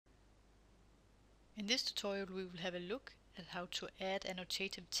In this tutorial we will have a look at how to add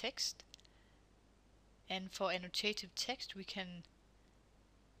annotated text, and for annotated text we can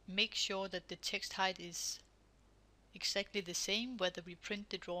make sure that the text height is exactly the same whether we print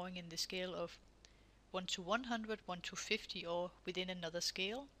the drawing in the scale of 1:100, 1:50 or within another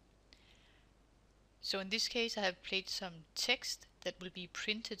scale. So in this case I have placed some text that will be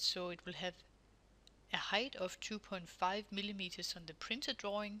printed, so it will have a height of 2.5 millimeters on the printed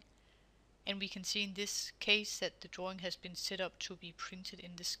drawing, and we can see in this case that the drawing has been set up to be printed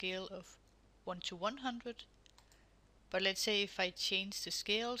in the scale of 1:100. But let's say if I change the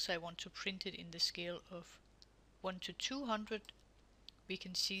scale, so I want to print it in the scale of 1:200, we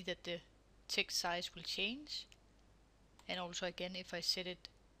can see that the text size will change. And also again if I set it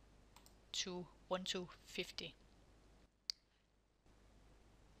to 1:50.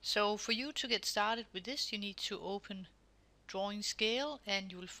 So for you to get started with this, you need to open Drawing Scale,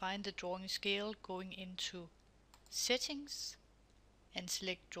 and you will find the drawing scale going into Settings and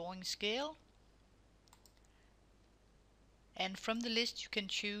select Drawing Scale. And from the list you can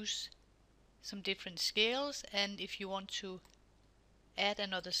choose some different scales, and if you want to add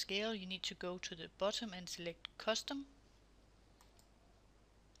another scale you need to go to the bottom and select Custom.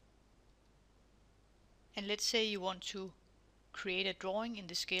 And let's say you want to create a drawing in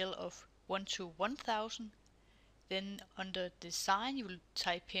the scale of 1:1000, then under Design you will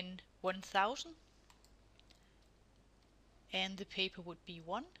type in 1000 and the paper would be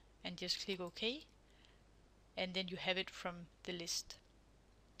 1, and just click OK, and then you have it from the list.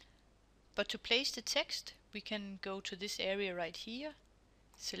 But to place the text we can go to this area right here,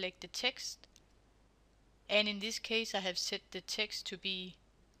 select the text, and in this case I have set the text to be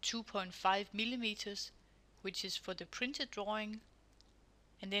 2.5 millimeters, which is for the printed drawing.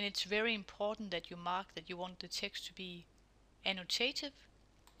 And then it's very important that you mark that you want the text to be annotative,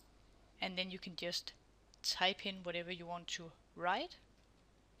 and then you can just type in whatever you want to write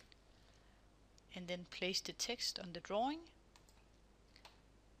and then place the text on the drawing,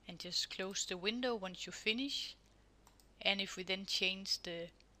 and just close the window once you finish. And if we then change the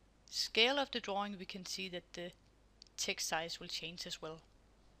scale of the drawing we can see that the text size will change as well.